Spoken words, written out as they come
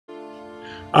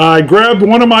I grabbed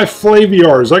one of my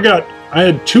Flaviars. I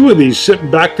had two of these sitting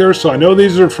back there, so I know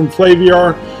these are from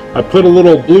Flaviar. I put a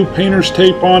little blue painter's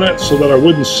tape on it so that I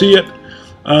wouldn't see it.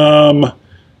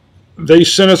 They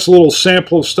sent us a little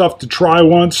sample of stuff to try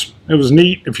once. It was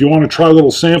neat. If you want to try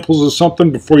little samples of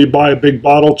something before you buy a big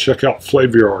bottle, check out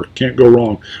Flaviar. Can't go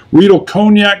wrong. Riedel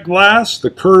cognac glass,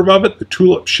 the curve of it, the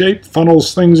tulip shape,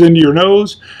 funnels things into your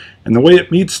nose, and the way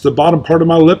it meets the bottom part of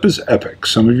my lip is epic.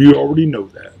 Some of you already know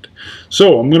that.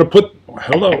 So I'm going to put,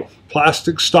 hello,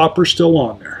 plastic stopper still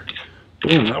on there.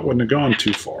 Boom, that wouldn't have gone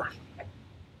too far.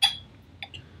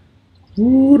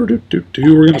 We're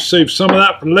going to save some of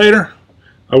that for later.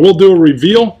 I will do a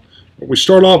reveal, but we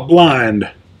start off blind.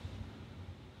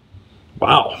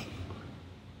 Wow.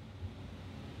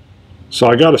 So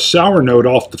I got a sour note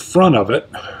off the front of it,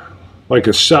 like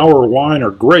a sour wine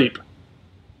or grape.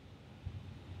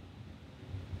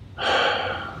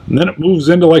 And then it moves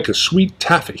into like a sweet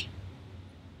taffy.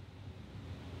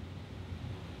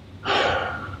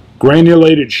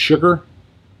 Granulated sugar.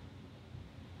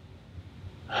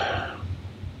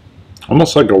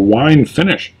 Almost like a wine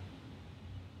finish.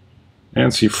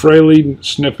 Nancy Fraley,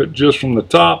 sniff it just from the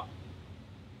top.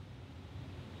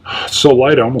 It's so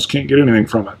light I almost can't get anything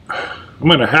from it. I'm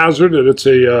going to hazard that it's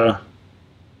a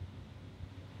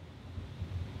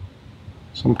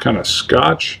some kind of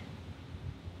scotch.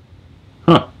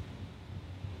 Huh.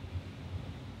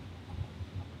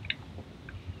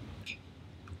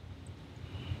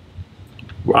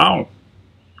 Wow.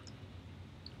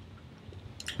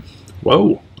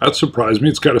 Whoa, that surprised me.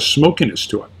 It's got a smokiness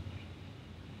to it.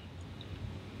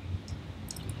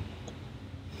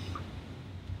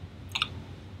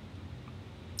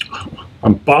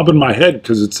 I'm bobbing my head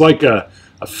because it's like a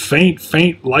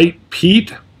faint light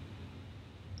peat,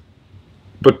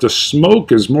 but the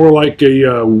smoke is more like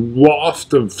a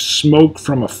waft of smoke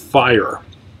from a fire.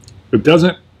 It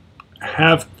doesn't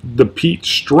have the peat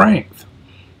strength,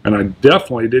 and I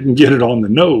definitely didn't get it on the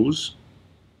nose.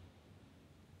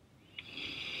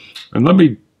 And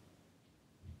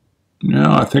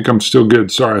no, I think I'm still good.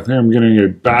 Sorry, I think I'm getting a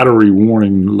battery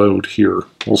warning load here.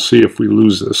 We'll see if we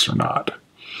lose this or not.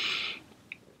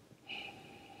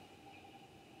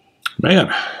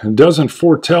 Man, it doesn't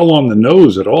foretell on the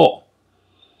nose at all.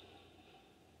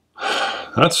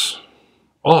 That's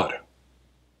odd.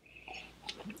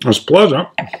 It's pleasant.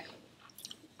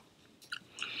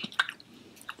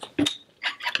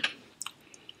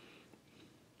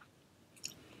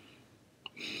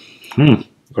 The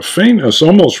faintness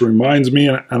almost reminds me,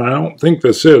 and I don't think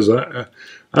this is, I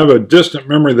have a distant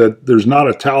memory that there's not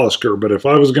a Talisker, but if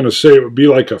I was going to say it would be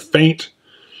like a faint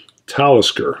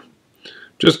Talisker.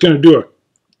 Just going to do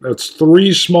that's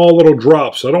 3 small little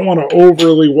drops. I don't want to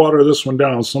overly water this one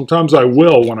down. Sometimes I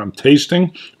will when I'm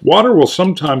tasting. Water will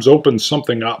sometimes open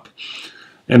something up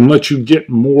and let you get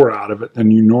more out of it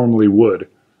than you normally would.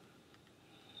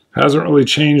 Hasn't really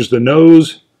changed the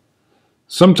nose.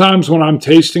 Sometimes when I'm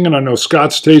tasting, and I know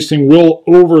Scott's tasting, we'll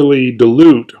overly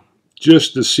dilute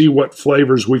just to see what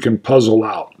flavors we can puzzle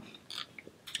out.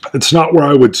 It's not where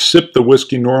I would sip the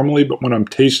whiskey normally, but when I'm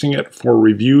tasting it for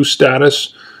review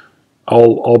status,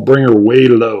 I'll bring her way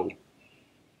low,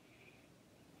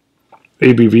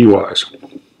 ABV-wise.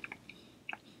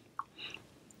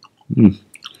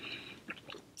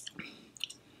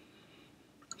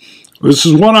 This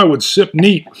is one I would sip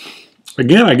neat.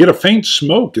 Again, I get a faint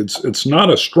smoke. It's not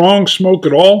a strong smoke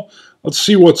at all. Let's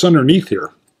see what's underneath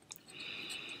here.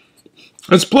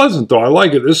 It's pleasant, though. I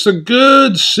like it. This is a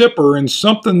good sipper, and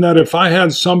something that if I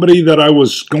had somebody that I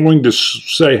was going to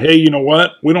say, hey, you know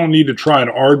what? We don't need to try an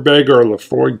Ardbeg or a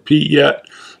Laphroaig peat yet,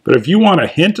 but if you want a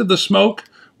hint of the smoke,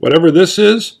 whatever this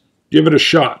is, give it a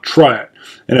shot. Try it.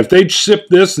 And if they'd sipped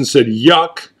this and said,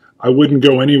 yuck, I wouldn't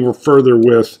go any further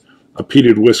with a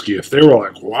peated whiskey. If they were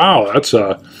like, wow, it's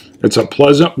a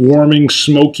pleasant, warming,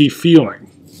 smoky feeling.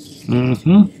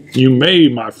 You may,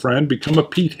 my friend, become a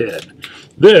peat head.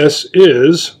 This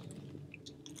is,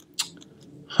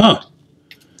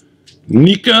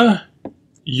 Nikka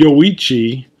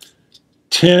Yoichi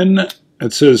 10,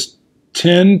 it says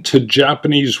 10 to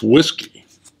Japanese whiskey.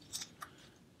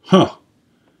 All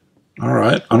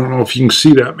right, I don't know if you can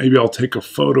see that. Maybe I'll take a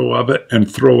photo of it and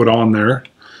throw it on there.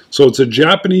 So it's a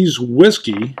Japanese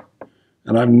whiskey,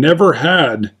 and I've never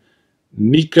had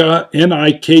Nikka,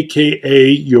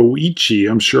 N-I-K-K-A,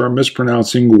 Yoichi. I'm sure I'm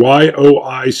mispronouncing,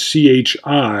 Y-O-I-C-H-I.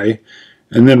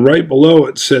 And then right below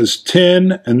it says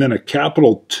 10 and then a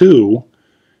capital 2,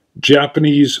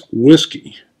 Japanese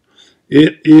whiskey.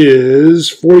 It is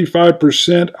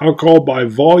 45% alcohol by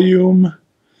volume,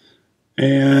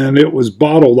 and it was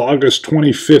bottled August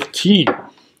 2015.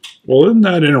 Well, isn't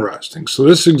that interesting? So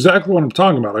this is exactly what I'm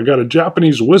talking about. I got a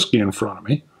Japanese whiskey in front of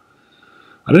me.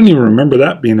 I didn't even remember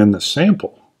that being in the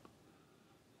sample.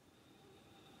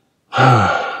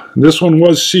 This one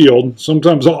was sealed.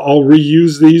 Sometimes I'll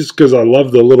reuse these because I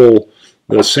love the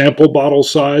sample bottle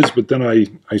size, but then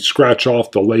I scratch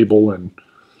off the label. And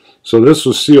so this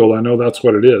was sealed. I know that's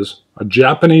what it is. A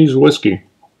Japanese whiskey.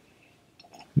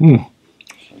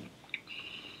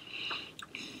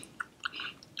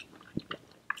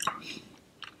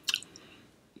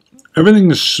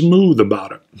 Everything is smooth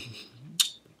about it.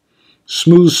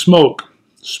 Smooth smoke,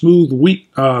 smooth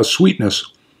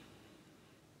sweetness.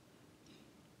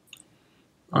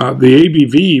 The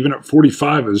ABV, even at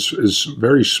 45, is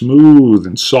very smooth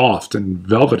and soft and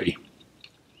velvety.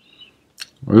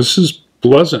 Well, this is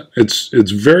pleasant.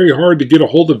 It's very hard to get a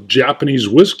hold of Japanese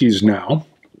whiskeys now.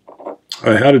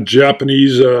 I had a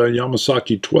Japanese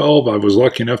Yamasaki 12. I was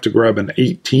lucky enough to grab an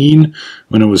 18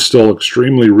 when it was still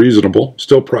extremely reasonable,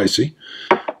 still pricey.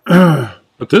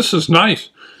 But this is nice.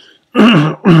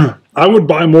 I would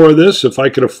buy more of this if I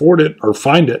could afford it or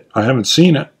find it. I haven't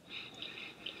seen it.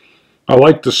 I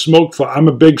like the smoke. I'm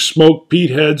a big smoke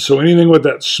peat head, so anything with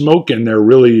that smoke in there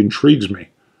really intrigues me.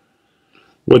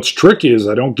 What's tricky is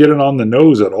I don't get it on the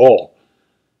nose at all.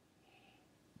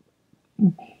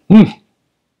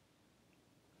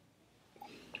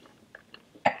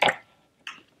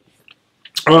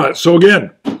 All right, so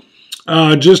again,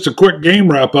 just a quick game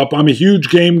wrap up. I'm a huge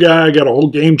game guy. I got a whole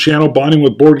game channel, Bonding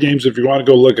with Board Games, if you want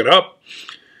to go look it up.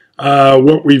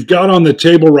 What we've got on the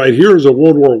table right here is a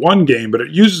World War I game, but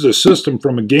it uses a system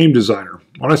from a game designer.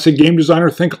 When I say game designer,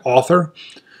 think author.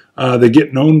 They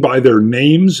get known by their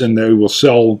names, and they will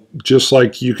sell, just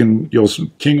like King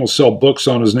will sell books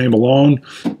on his name alone.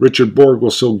 Richard Borg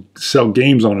will sell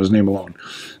games on his name alone.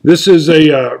 This is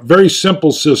a very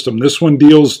simple system. This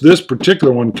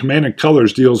particular one, Command and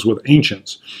Colors, deals with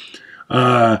ancients.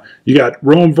 You got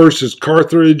Rome versus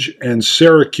Carthage and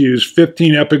Syracuse,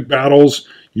 15 epic battles.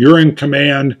 You're in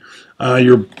command.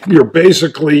 You've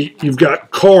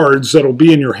got cards that'll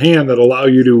be in your hand that allow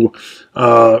you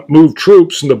to move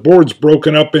troops, and the board's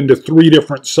broken up into 3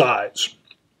 different sides.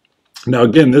 Now,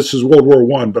 again, this is World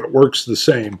War I, but it works the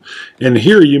same. And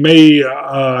here you may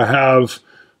have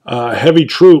heavy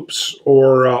troops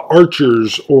or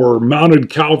archers or mounted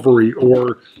cavalry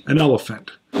or an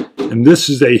elephant. And this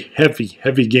is a heavy,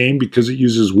 heavy game because it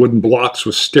uses wooden blocks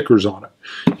with stickers on it.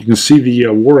 You can see the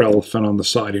war elephant on the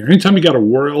side here. Anytime you got a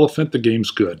war elephant, the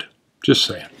game's good. Just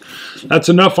saying. That's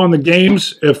enough on the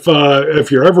games.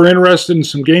 If you're ever interested in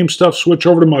some game stuff, switch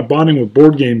over to my Bonding with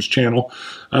Board Games channel.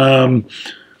 I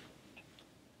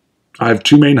have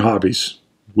 2 main hobbies,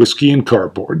 whiskey and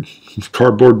cardboard.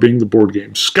 Cardboard being the board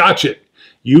game. Scotch It.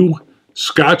 You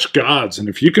Scotch gods. And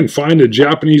if you can find a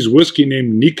Japanese whiskey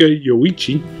named Nikka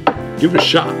Yoichi, give it a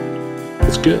shot.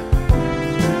 It's good.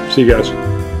 See you guys.